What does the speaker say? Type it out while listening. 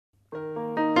Turn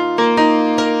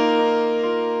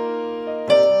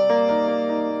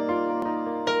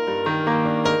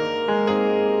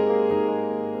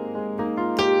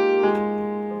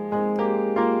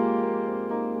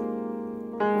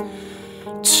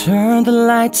the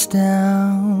lights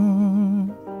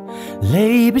down,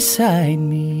 lay beside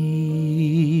me.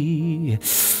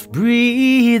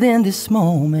 Breathe in this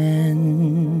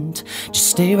moment,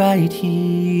 just stay right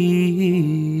here.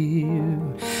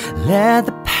 Let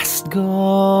the past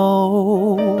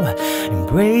go,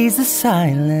 embrace the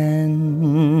silence.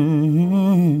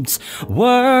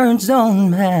 Words don't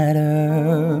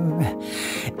matter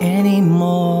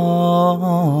anymore.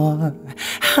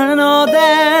 I know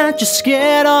that you're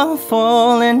scared of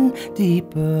falling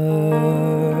deeper,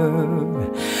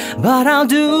 but I'll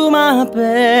do my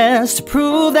best to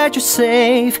prove that you're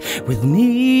safe with me.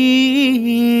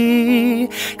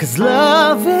 'Cause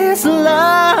love is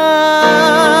love,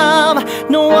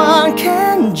 no one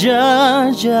can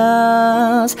judge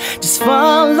us. Just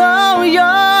follow your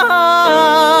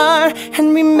heart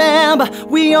and remember,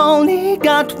 we only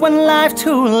got one life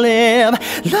to live.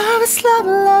 Love is love,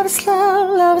 love is love,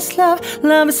 love is love,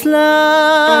 love is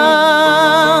love.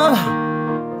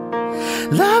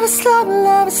 Love is love,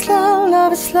 love is love,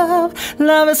 love is love,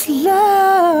 love is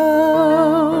love.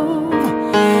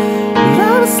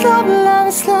 Love is love, love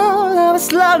is love, love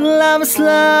is love, love is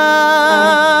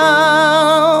love.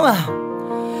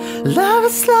 Love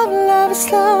is love, love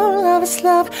is love, love is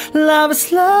love, love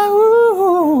is love.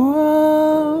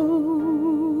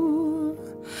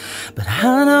 But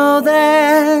I know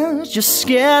that you're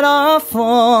scared of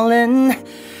falling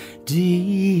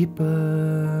deeper.